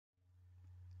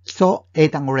礎英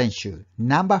単語練習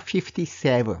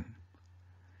No.57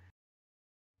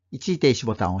 一時停止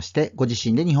ボタンを押してご自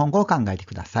身で日本語を考えて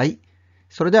ください。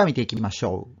それでは見ていきまし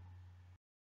ょう。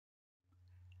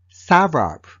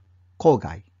Suburb 郊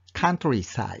外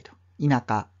Countryside 田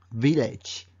舎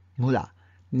Village 村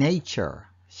Nature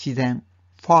自然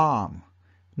Farm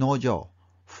農場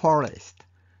Forest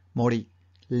森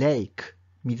Lake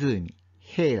湖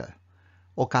Hill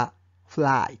丘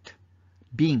Flight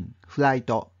便フライ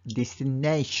ト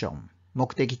Destination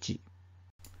目的地。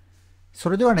そ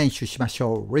れでは練習しまし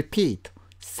ょう。Repeat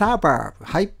Suburb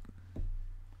はい。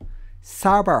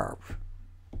Suburb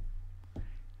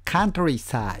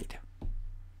Countryside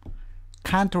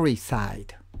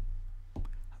Countryside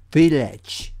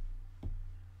Village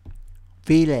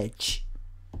Village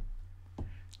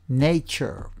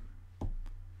Nature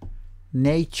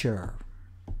Nature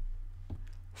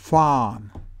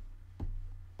Farm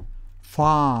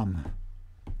Farm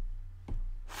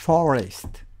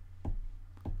Forest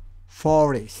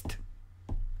Forest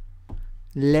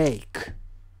Lake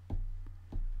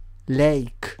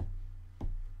Lake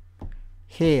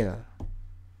Hill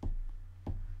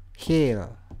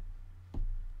Hill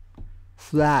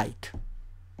Flight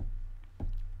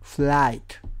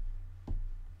Flight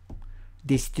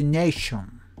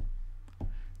Destination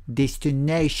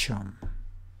Destination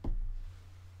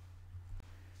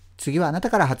次はあな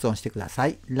たから発音してくださ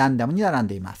い。ランダムに並ん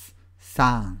でいます。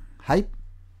3、はい。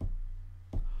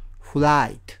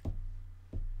Flight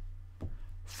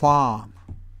Farm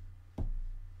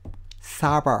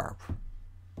Suburb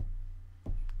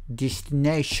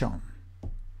Destination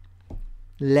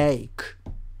Lake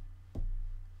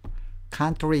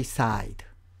Countryside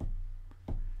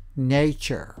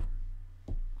Nature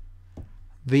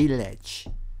Village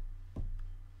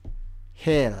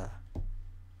Hill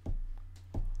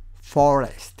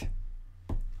Forest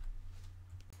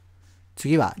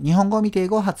次は日本語を見て英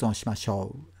語を発音しまし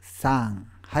ょう。3、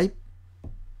はい。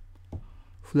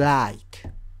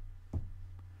Flight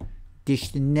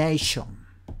Destination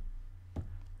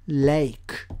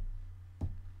Lake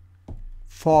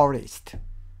Forest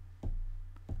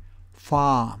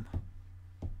Farm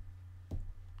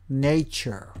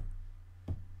Nature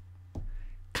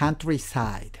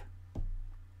Countryside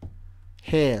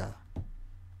Hill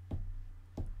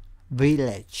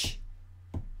Village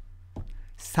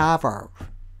Suburb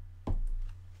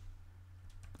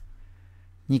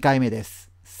 2回目で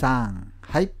す。3、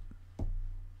はい。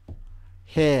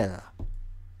Hill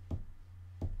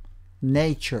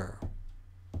Nature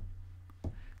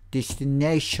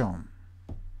Destination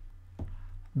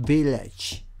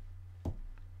Village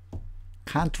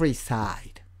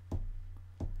Countryside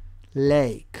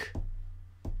Lake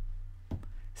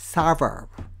Suburb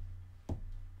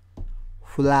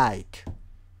Flight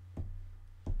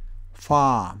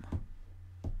Farm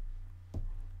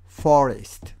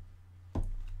Forest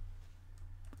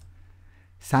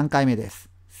 3回目です。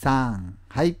3、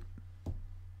はい。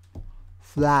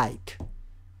Flight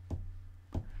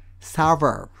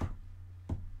Suburb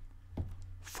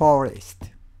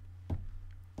Forest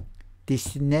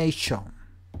Destination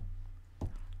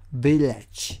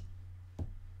Village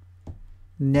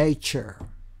Nature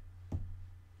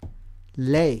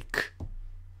Lake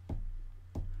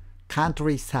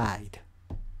Countryside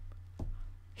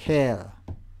Hill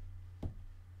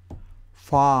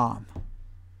Farm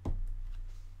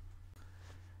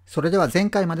それでは前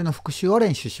回までの復習を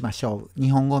練習しましょう。日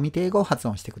本語を見て英語を発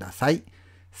音してください。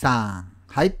3、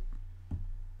はい。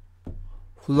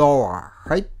Floor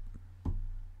はい。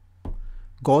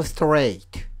Go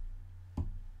straight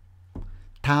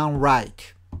Turn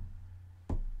right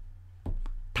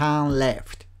Turn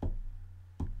left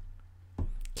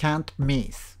Can't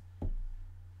miss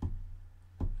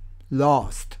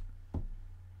Lost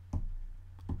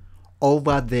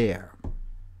Over there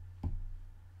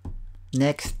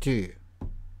Next to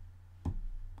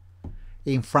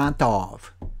In front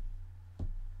of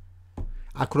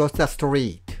Across the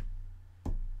street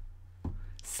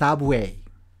Subway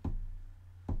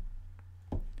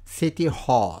City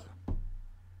Hall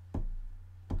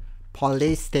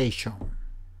Police station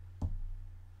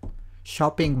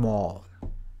Shopping mall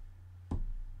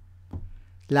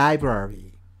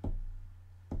Library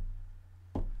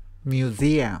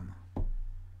Museum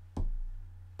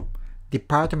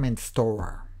Department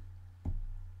store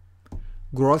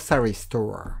Grocery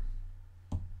store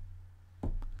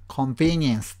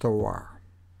Convenience store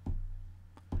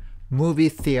Movie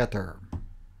theater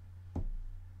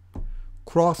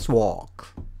Crosswalk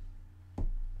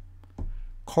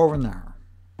Corner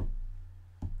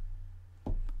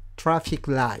Traffic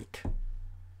light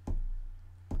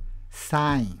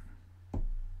Sign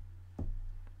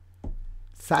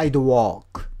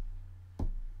sidewalk,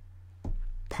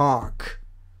 park,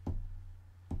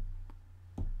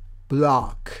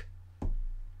 block,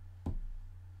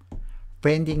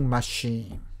 vending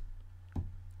machine,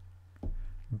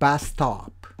 bus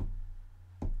stop,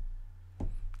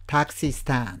 taxi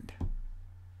stand,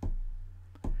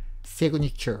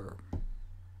 signature,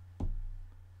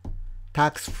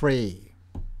 tax-free,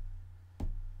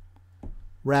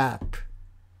 wrap,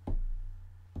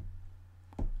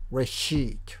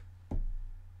 receipt,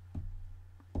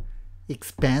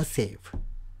 expensive,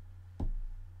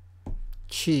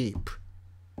 cheap,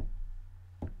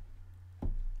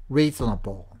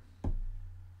 reasonable,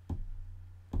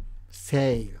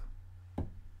 sale,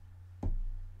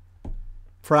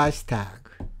 price tag,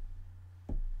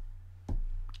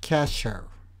 cashier,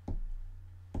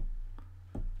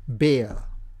 bill,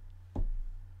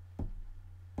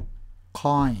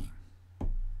 coin,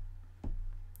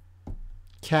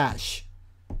 cash,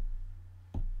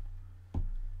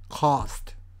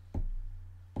 cost,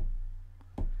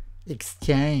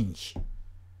 exchange,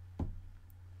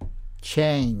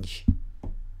 change,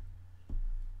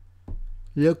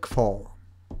 look for,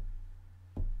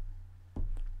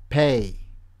 pay,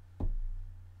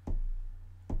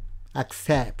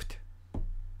 accept,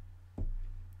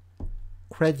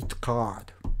 credit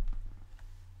card.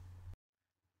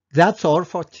 That's all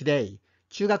for today.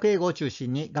 中学英語を中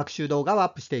心に学習動画をア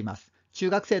ップしています。中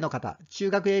学生の方、中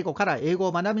学英語から英語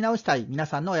を学び直したい皆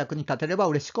さんのお役に立てれば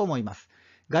嬉しく思います。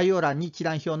概要欄に一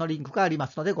覧表のリンクがありま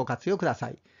すのでご活用くださ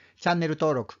い。チャンネル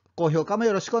登録、高評価も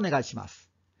よろしくお願いします。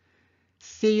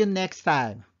See you next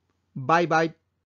time. Bye bye.